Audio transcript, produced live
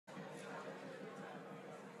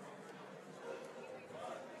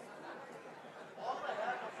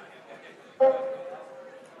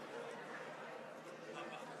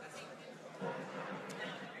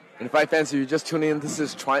Fight fans, if you're just tuning in, this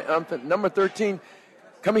is Triumphant number 13,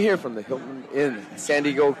 coming here from the Hilton in San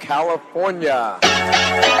Diego, California.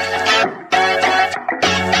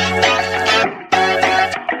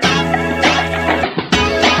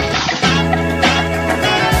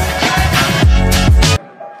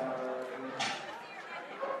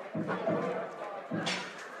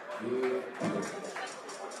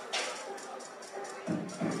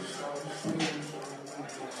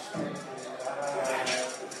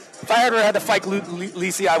 If I ever had to fight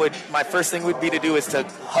Lessei, my first thing would be to do is to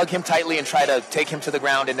hug him tightly and try to take him to the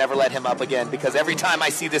ground and never let him up again. Because every time I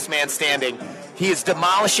see this man standing, he is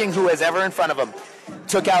demolishing who is ever in front of him.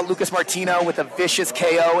 Took out Lucas Martino with a vicious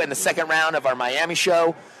KO in the second round of our Miami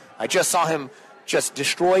show. I just saw him just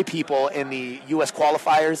destroy people in the U.S.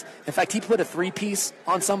 qualifiers. In fact, he put a three-piece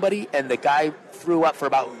on somebody, and the guy threw up for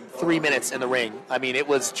about 3 minutes in the ring. I mean, it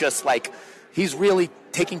was just like he's really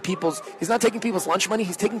he's not taking people's lunch money,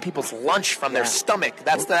 he's taking people's lunch from their stomach.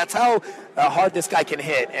 That's how hard this guy can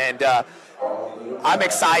hit. And I'm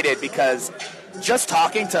excited because just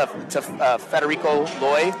talking to Fredrico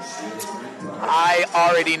Loy, I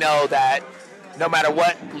already know that no matter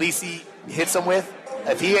what Lessei hits him with,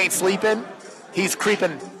 if he ain't sleeping, he's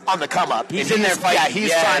creeping on the come up. He's in there fighting.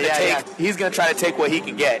 Yeah, he's going to try to take what he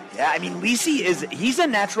can get. Yeah, I mean, he's a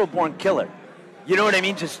natural born killer. You know what I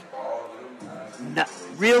mean? Just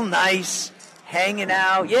real nice, hanging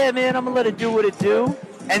out. Yeah, man, I'm going to let it do what it do.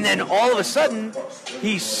 And then all of a sudden,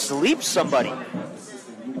 he sleeps somebody.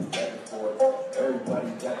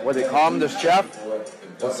 What they call him, the chef.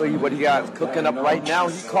 Let's see what he got cooking up right now.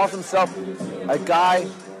 He calls himself a guy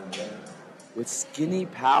with skinny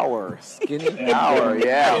power. Skinny power,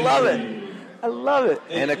 yeah. I love it.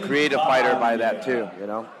 And a creative fighter by that, too, you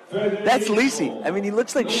know? That's Lessei. I mean, he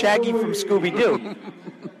looks like Shaggy from Scooby-Doo.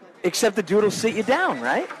 Except the dude will sit you down,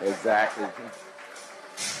 right? Exactly.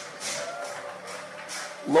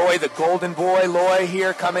 Loy, the golden boy, Loy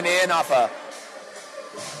here coming in off a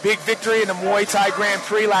big victory in the Muay Thai Grand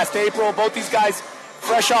Prix last April. Both these guys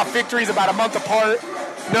fresh off victories about a month apart.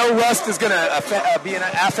 No rust is going to be an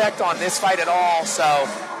effect on this fight at all. So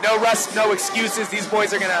no rust, no excuses. These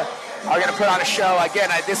boys are going to put on a show.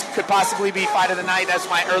 Again, this could possibly be fight of the night. That's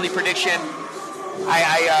my early prediction.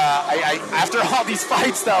 I after all these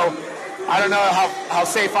fights, though, I don't know how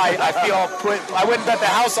safe I feel. I wouldn't bet the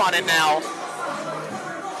house on it now.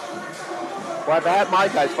 Well, I've had my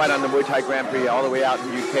guys fight on the Muay Thai Grand Prix all the way out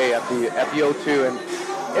in the UK at the O2,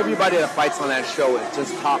 and everybody that fights on that show is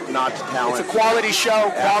just top-notch talent. It's a quality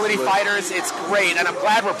show, quality Absolutely. Fighters. It's great, and I'm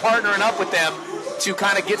glad we're partnering up with them to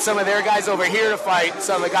kind of get some of their guys over here to fight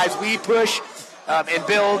some of the guys we push and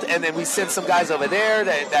build, and then we send some guys over there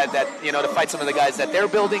that to fight some of the guys that they're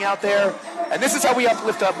building out there. And this is how we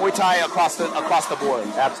uplift up Muay Thai across the board.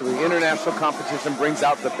 Absolutely. International competition brings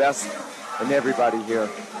out the best in everybody here.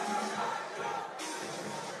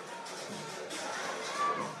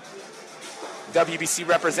 WBC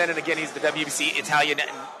represented. Again, he's the WBC Italian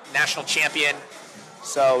national champion.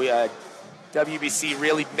 So WBC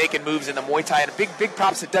really making moves in the Muay Thai. And big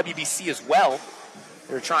props to WBC as well.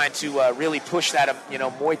 They're trying to really push that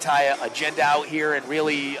Muay Thai agenda out here and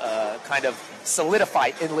really kind of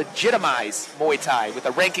solidify and legitimize Muay Thai with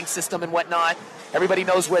a ranking system and whatnot. Everybody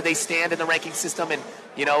knows where they stand in the ranking system, and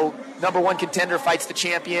number one contender fights the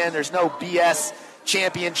champion. There's no BS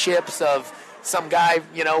championships of some guy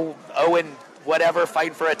Owen whatever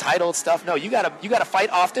fighting for a title stuff. No, you gotta fight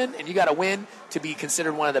often, and you gotta win to be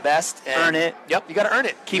considered one of the best. And, earn it. Yep, you gotta earn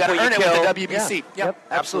it. Keep you gotta earn it with the WBC. Yeah. Yep,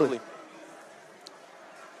 absolutely.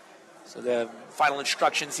 So the final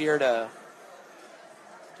instructions here to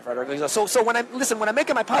Fredrico. So when I'm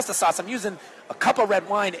making my pasta sauce, I'm using a cup of red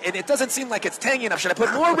wine, and it doesn't seem like it's tangy enough. Should I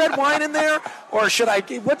put more red wine in there, or should I?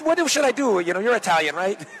 What should I do? You're Italian,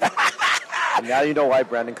 right? Now you know why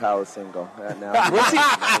Brandon Kyle is single. Now.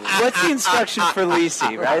 What's the instruction for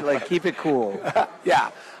Lessei, right? Like, keep it cool.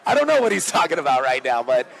 Yeah. I don't know what he's talking about right now,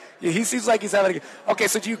 but he seems like he's having a... Okay,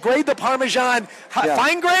 so do you grade the Parmesan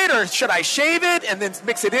fine grade, or should I shave it and then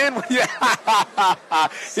mix it in?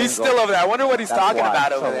 He's still over there. I wonder what he's talking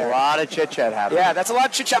about over there. A lot of chit-chat happening. Yeah, that's a lot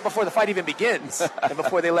of chit-chat before the fight even begins and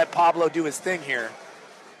before they let Pablo do his thing here.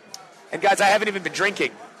 And, guys, I haven't even been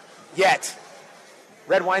drinking yet.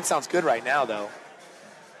 Red wine sounds good right now, though.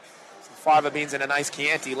 Some fava beans and a nice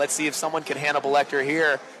Chianti. Let's see if someone can Hannibal Lecter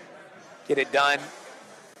here. Get it done.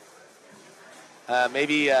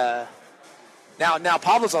 Maybe now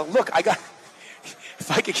Pablo's on. Look,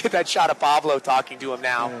 if I could get that shot of Pablo talking to him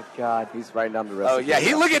now. Oh God, he's writing down the recipe. Oh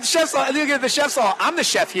yeah, look at the chef's hall. I'm the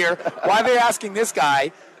chef here. Why are they asking this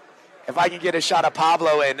guy if I can get a shot of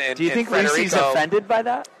Pablo and do you think Fredrico? Lessei's offended by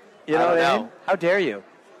that? You know what I mean? How dare you?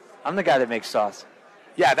 I'm the guy that makes sauce.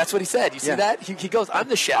 Yeah, that's what he said. You see that? He goes, I'm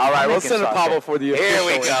the chef. All right, I'm we'll making send a sauce Pablo here. for the Here official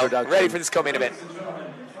we go. introduction. Ready for this co-main event. Ladies and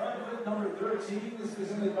gentlemen, Triumphant number 13 is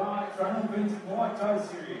presented by Triumphant Muay Thai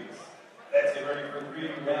Series. Let's get ready for 3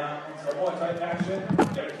 rounds of Muay Thai action.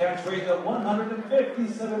 Got a catch weight of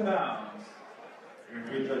 157 pounds. Your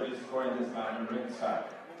 3 judges scoring this match on ringside.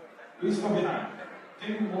 Luis Cobinan,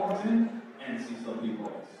 Tim Morton, and Cecil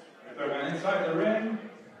Peoples. Your 3rd man inside the ring,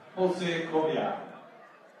 Jose Cobian.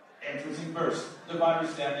 Introducing first, the fighter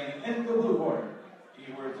standing in the blue corner.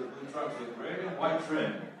 He wears the blue trunks with red and white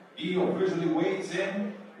trim. He officially weighs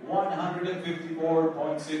in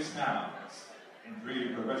 154.6 pounds. In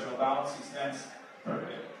 3 professional bouts, he stands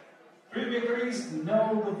perfect. 3 victories,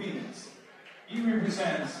 no defeats. He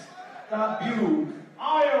represents Dubuque,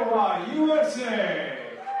 Iowa, USA,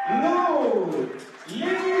 Luke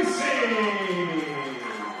Lessei.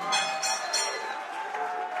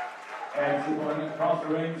 And going across the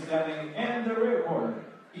ring, standing in the red corner.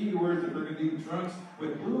 He wears the burgundy trunks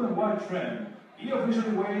with blue and white trim. He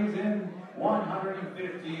officially weighs in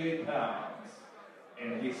 158 pounds.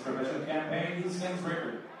 In his professional campaign, he stands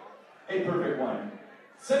record. A perfect one.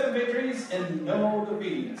 7 victories and no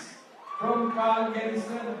defeats. From Cagliari,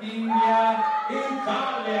 Sardinia,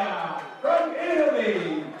 Italia. From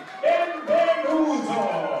Italy,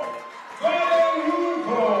 Benvenuto.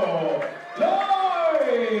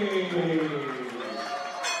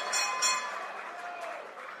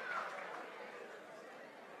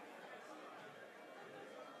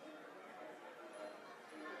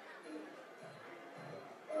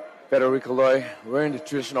 Fredrico Loy wearing the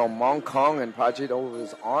traditional Mong Kong and project over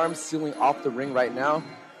his arm, sealing off the ring right now.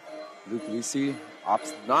 Luke Lessei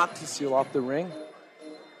opts not to seal off the ring.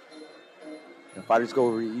 The fighters go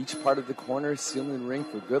over each part of the corner, sealing the ring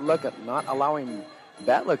for good luck, and not allowing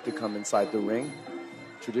bad luck to come inside the ring.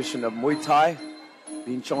 Tradition of Muay Thai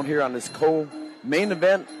being shown here on this co-main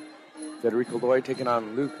event. Fredrico Loy taking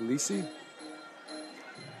on Luke Lessei.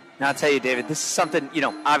 Now, I'll tell you, David, this is something,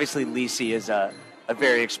 obviously Lessei is a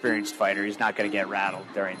very experienced fighter. He's not going to get rattled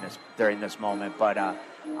during this moment. But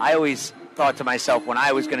I always thought to myself when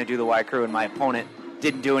I was going to do the Y Crew and my opponent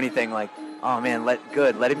didn't do anything, like, oh man, let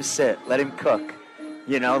him sit, let him cook,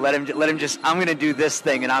 let him just. I'm going to do this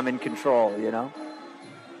thing and I'm in control,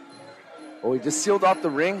 Well, he just sealed off the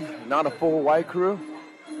ring, not a full Y Crew.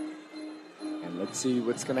 And let's see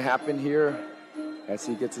what's going to happen here as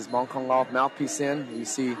he gets his Mong Kong off mouthpiece in. You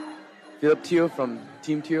see Philip Teo from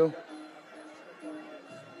Team Teo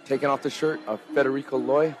taking off the shirt of Fredrico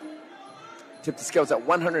Loy. Tipped the scales at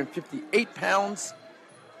 158 pounds.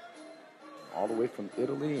 All the way from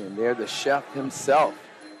Italy, and there the chef himself.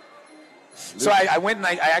 So I went and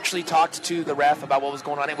I actually talked to the ref about what was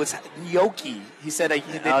going on. It was gnocchi. He said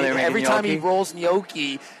every time he rolls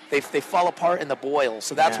gnocchi, they fall apart in the boil.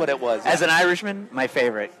 So that's what it was. As an Irishman, my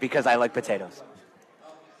favorite, because I like potatoes.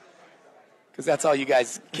 Because that's all you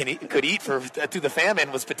guys could eat through the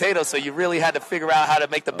famine was potatoes, so you really had to figure out how to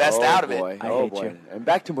make the best out of it. I hate you. And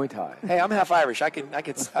back to Muay Thai. Hey, I'm half Irish.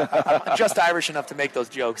 I'm just Irish enough to make those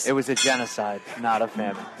jokes. It was a genocide, not a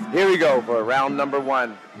famine. Here we go for round number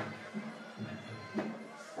 1.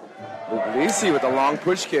 Luke Lessei with a long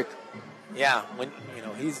push kick. Yeah,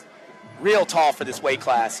 he's real tall for this weight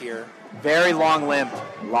class here. Very long limbed.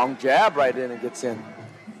 Long jab right in and gets in.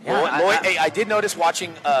 Yeah, I did notice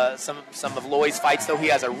watching some of Loy's fights, though. He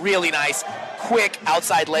has a really nice, quick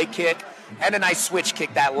outside leg kick and a nice switch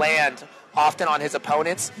kick that land often on his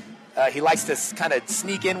opponents. He likes to kind of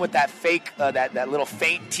sneak in with that fake, that little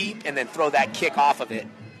feint teep, and then throw that kick off of it.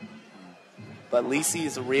 But Lessei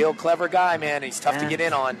is a real clever guy, man, and he's tough to get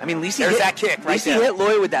in on. I mean, Lessei that kick right there. Lessei hit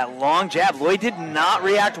Loy with that long jab. Loy did not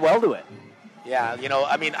react well to it. Yeah,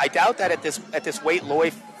 I doubt that at this weight,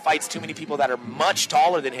 Loy fights too many people that are much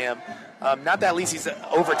taller than him. Not that Lessei's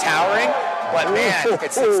over-towering, but man,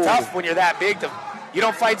 it's tough when you're that big. You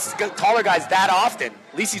don't fight taller guys that often.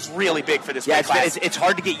 Lessei's really big for this weight class. It's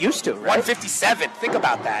hard to get used to, right? 157. Think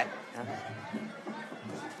about that.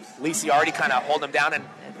 Lessei already kind of holding him down. And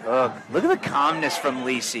look at the calmness from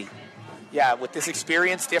Lessei. Yeah, with this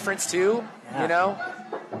experience difference too, And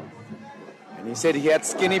he said he had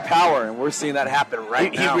skinny power, and we're seeing that happen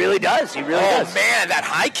now. He really does. He really does. Oh, man, that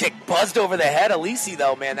high kick buzzed over the head of Lessei,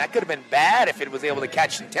 though, man. That could have been bad if it was able to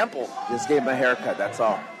catch the temple. Just gave him a haircut, that's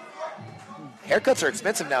all. Haircuts are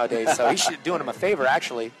expensive nowadays, so he should be doing him a favor,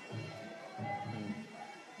 actually.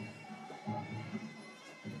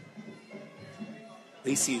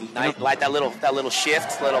 Lessei, like that little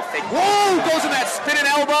shift, little fake. Whoa! Goes in that spinning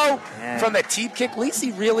elbow from the teep kick.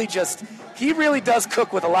 Lessei really does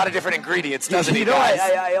cook with a lot of different ingredients, doesn't he? Guys?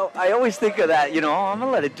 I always think of that. I'm gonna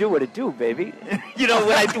let it do what it do, baby.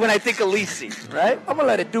 when I think of Lessei, right? I'm gonna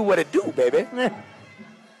let it do what it do, baby.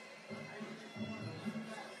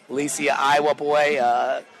 Lessei, Iowa boy.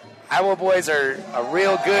 Iowa boys are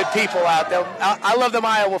real good people out there. I love them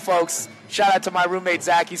Iowa folks. Shout out to my roommate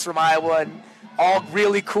Zach. He's from Iowa, and all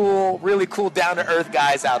really cool, down to earth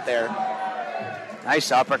guys out there.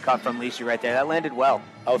 Nice uppercut from Lessei right there. That landed well.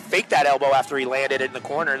 Oh, fake that elbow after he landed it in the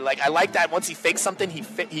corner. I like that. Once he fakes something, he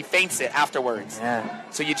feints it afterwards. Yeah.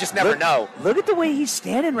 So you just never know. Look at the way he's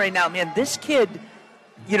standing right now, man. This kid,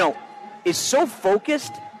 is so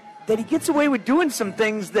focused that he gets away with doing some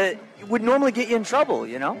things that would normally get you in trouble,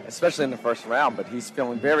 Especially in the first round, but he's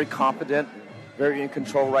feeling very confident, very in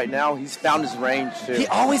control right now. He's found his range, too. He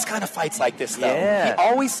always kind of fights like this, though. Yeah. He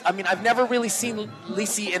always, I've never really seen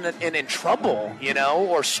Lessei in trouble,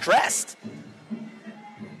 or stressed.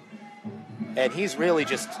 And he's really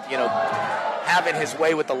just, having his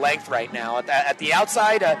way with the length right now. At the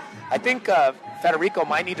outside, I think Fredrico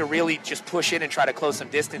might need to really just push in and try to close some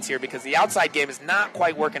distance here because the outside game is not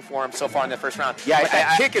quite working for him so far in the first round. Yeah, but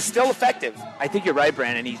that kick is still effective. I think you're right,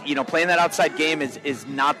 Brandon. He's, playing that outside game is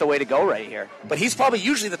not the way to go right here. But he's probably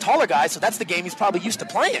usually the taller guy, so that's the game he's probably used to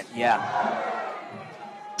playing. Yeah.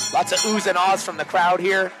 Lots of oohs and ahs from the crowd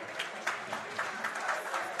here.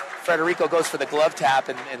 Fredrico goes for the glove tap,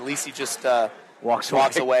 and Lessei just walks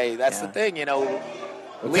away. That's the thing,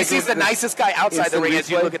 Lessei's the nicest guy outside the ring. As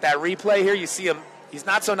you look at that replay here, you see him. He's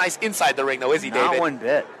not so nice inside the ring, though, is he, David? Not one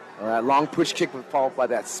bit. All right, long push kick followed by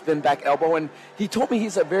that spin back elbow. And he told me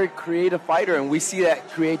he's a very creative fighter, and we see that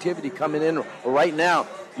creativity coming in right now.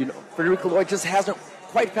 Fredrico Lloyd just hasn't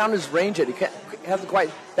quite found his range yet. He hasn't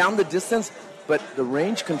quite found the distance. But the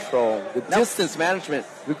range control, the distance management,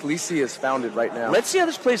 Luke Lessei has found it right now. Let's see how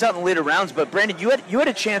this plays out in the later rounds. But, Brandon, you had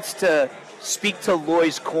a chance to speak to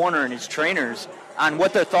Loy's corner and his trainers on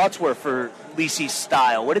what their thoughts were for Lessei's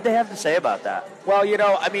style. What did they have to say about that? Well,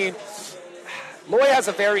 Loy has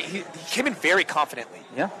he came in very confidently.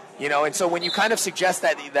 Yeah. And so when you kind of suggest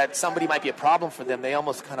that somebody might be a problem for them, they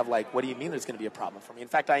almost kind of like, what do you mean there's going to be a problem for me? In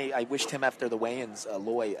fact, I wished him after the weigh-ins,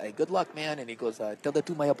 Loy, good luck, man. And he goes, tell that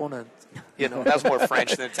to my opponent. That was more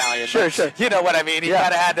French than Italian. Sure. You know what I mean? He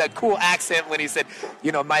kind of had a cool accent when he said,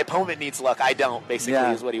 my opponent needs luck. I don't, basically,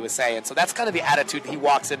 is what he was saying. So that's kind of the attitude he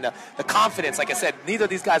walks into. The confidence, like I said, neither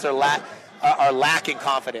of these guys are lacking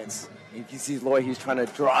confidence. You can see Lloyd, he's trying to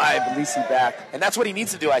drive Lessei back. And that's what he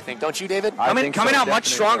needs to do, I think. Don't you, David? Coming out much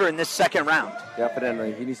stronger in this second round.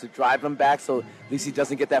 Definitely. He needs to drive him back so Lessei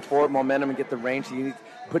doesn't get that forward momentum and get the range. He needs to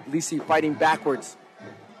put Lessei fighting backwards.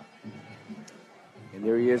 And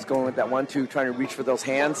there he is going with that 1-2, trying to reach for those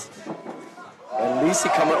hands. And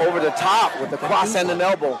Lessei coming over the top with the cross and an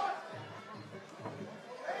elbow.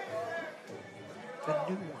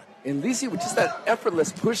 And Lessei with just that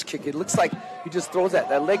effortless push kick, it looks like he just throws that.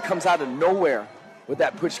 That leg comes out of nowhere with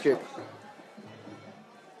that push kick.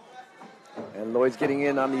 And Lloyd's getting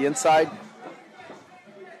in on the inside.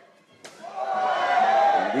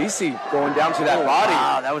 And Lessei going down to that body.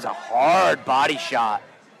 Wow, that was a hard body shot.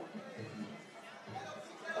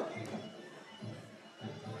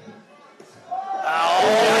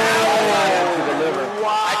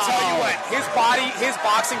 His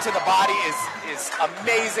boxing to the body is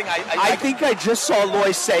amazing. I think I just saw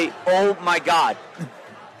Loy say, "Oh my God."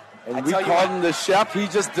 And we called him the chef. He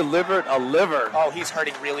just delivered a liver. Oh, he's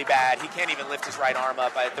hurting really bad. He can't even lift his right arm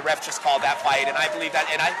up. The ref just called that fight, and I believe that.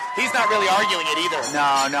 And he's not really arguing it either.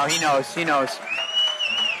 No, he knows. He knows.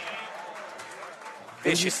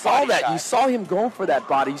 And you saw that. Shot. You saw him going for that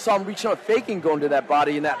body. You saw him reaching out, faking, going to that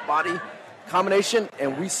body, and that body combination,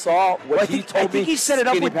 and we saw what he told me. I think he set it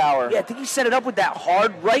up with power. Yeah, I think he set it up with that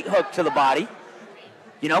hard right hook to the body.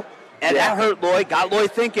 And that hurt Loy, got Loy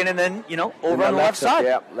thinking, and then over on the left side.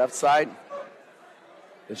 Yeah, left side.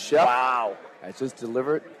 The chef. Wow. I just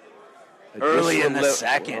delivered early in the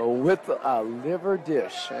second with a liver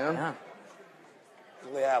dish. Yeah,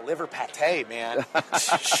 liver pate, man.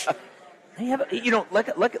 They have,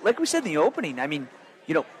 like we said in the opening. I mean,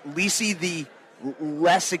 Lessei the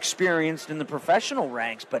less experienced in the professional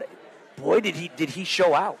ranks, but boy, did he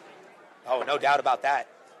show out. Oh, no doubt about that.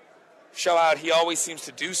 Show out, he always seems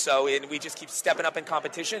to do so, and we just keep stepping up in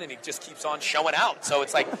competition, and he just keeps on showing out. So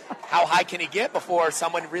it's like, how high can he get before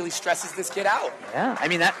someone really stresses this kid out? Yeah, I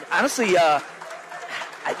mean, that honestly, I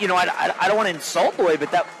don't want to insult Loy, but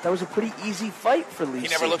that was a pretty easy fight for Lessei. He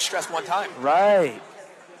never looked stressed one time. Right.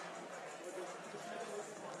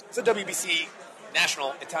 So WBC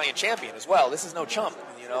national Italian champion as well. This is no chump,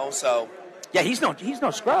 you know. So Yeah, he's no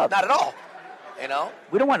scrub. not at all, you know.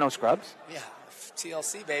 We don't want no scrubs. Yeah,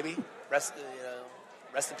 TLC baby. Rest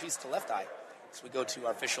in peace to Left Eye. So we go to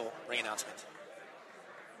our official ring announcement.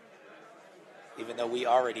 Even though we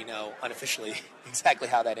already know unofficially exactly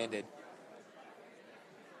how that ended.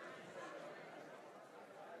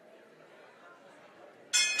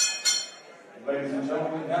 Ladies and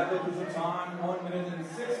gentlemen, that is the time, 1 minute and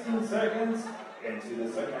 16 seconds into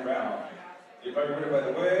the second round. If I ready by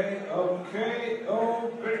the way of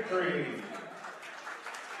KO victory.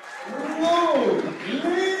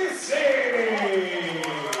 Lessei!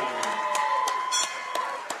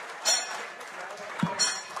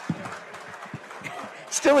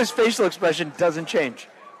 Still, his facial expression doesn't change.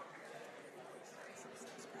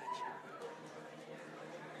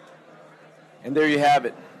 And there you have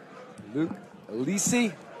it.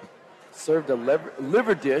 Lessei served a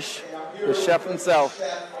liver dish, the chef himself.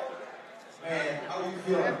 Man, how are you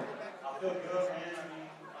feeling? I feel good, man. I mean,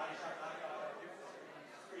 I shot knockout.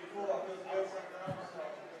 It's pretty cool. I feel good something else. So,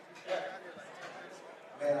 yeah.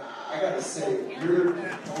 Man, I gotta say, your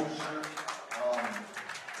composure,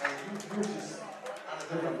 man, you were just on a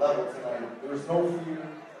different level tonight. There was no fear.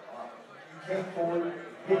 You came forward,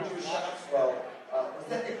 hit your shots well. Was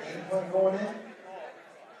that the game plan going in?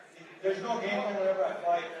 There's no game plan whenever I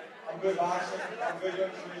fight. I'm good boxing. I'm good doing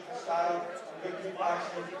traditional style. I'm good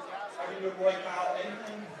kickboxing. I can do Muay Thai,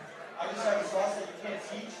 anything. I just have a sauce that you can't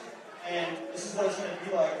teach, and this is what it's going to be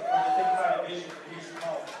like when you think about a vision for years to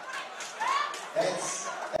come. That's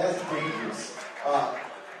dangerous.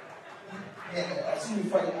 Man, I've seen you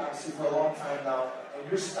fight obviously for a long time now, and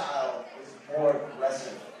your style is more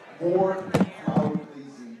aggressive, more crowd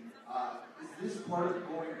pleasing. Is this part of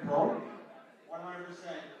going pro? 100%.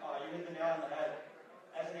 You hit the nail on the head.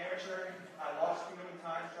 As an amateur, I lost too many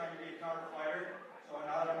times trying to be a counter fighter. So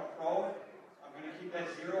now that I'm a pro, I'm going to keep that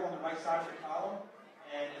 0 on the right side of the column,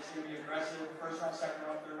 and it's going to be aggressive. First round, second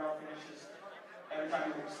round, third round finishes. Every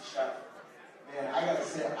time he moves the shot. Man, I gotta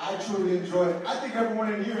say, I truly enjoy it. I think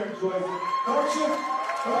everyone in here enjoys it. Don't you?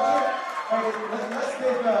 Hey, let's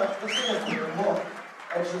take a quick look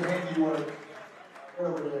at your handiwork. Right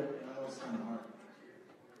over there. I know it's kind of hard.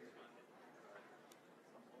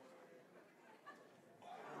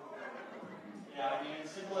 Yeah, I mean, as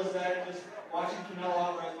simple as that, just watching Canelo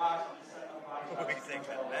Alvarez box and just setting up body shots. What do you think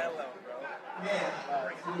about that level, bro? Man,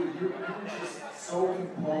 dude, you're just so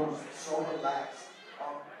composed, so relaxed.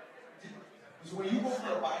 So when you go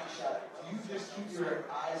for a body shot, do you just keep your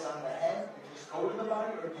eyes on the head and just go to the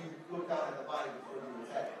body, or do you look down at the body before you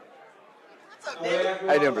attack? The way I grew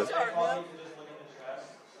How you up, doing, my bro? dad taught me to just look at the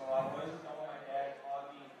chest. So I always know my dad taught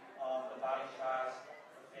me the body shots,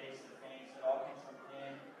 the face, the feints. It all comes from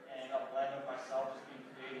him, and a blend of myself just being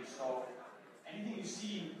creative. So anything you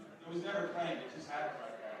see, it was never planned. It just happens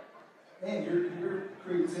like that. Man, your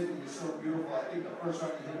creativity is so beautiful. I think the first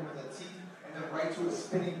round you hit him with a T, and then right to a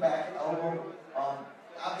spinning back elbow.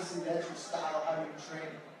 Obviously, that's your style, how you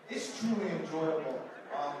train. It's truly enjoyable.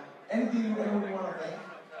 Anything you want to thank?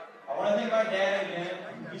 I want to thank my dad again.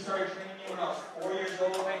 He started training me when I was 4 years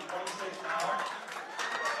old, weighing 26 pounds.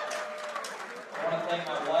 I want to thank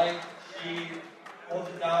my wife. She holds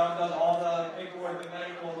it down, does all the paperwork, the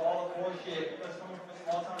medicals, all the bullshit. Because coming from a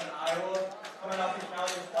small town in Iowa, coming out to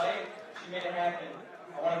Cali to fight, she made it happen.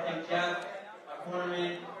 I want to thank Jeff, my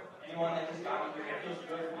cornerman, anyone that just got me here. It feels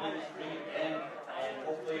good for me to just bring it in, and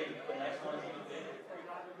hopefully the next one is even bigger.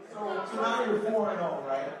 So now you're 4-0,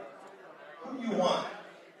 right? Who do you want?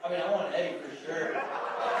 I mean, I want Eddie for sure. But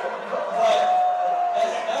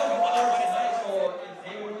that was the first tonight, so if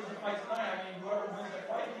David wins the fight tonight, I mean, whoever wins the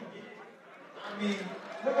fight can get it. I mean,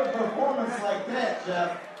 look at a performance like that,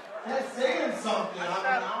 Jeff. That's saying something. I mean,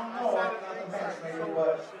 I don't know. I'm not the matchmaker,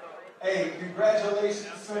 but hey,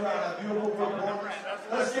 congratulations, sir, on a beautiful performance.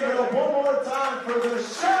 Let's give it up one more time for the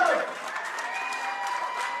chef.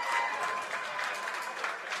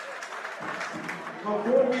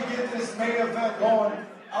 Before we get this main event going,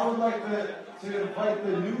 I would like to invite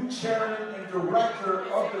the new chairman and director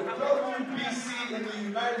of the WBC in the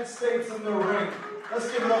United States in the ring. Let's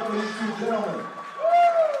give it up for these two gentlemen.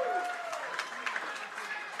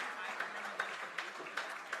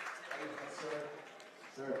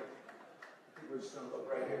 Sir, I think we're just going to look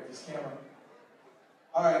right here at this camera.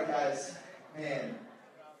 All right, guys. Man,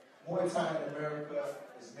 Muay Thai in America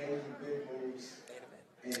is making big moves,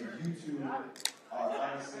 and you two are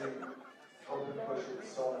honestly helping push it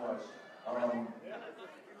so much.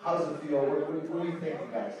 How does it feel? What are you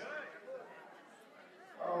thinking, guys?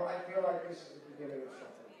 Oh, I feel like this is the beginning of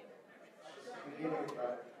something. It's the beginning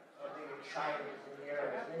of something exciting in the air,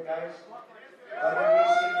 isn't it, guys?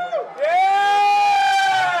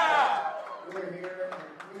 We're here and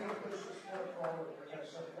we need to push this sport forward. We're going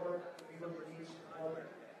to support the people that need support.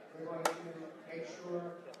 We're going to make sure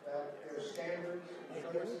that there's standards in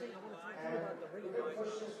place. And we're going to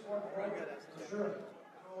push this sport forward, for sure.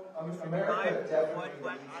 America definitely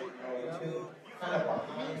needs it. We've been kind of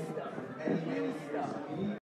behind for many, many years. We need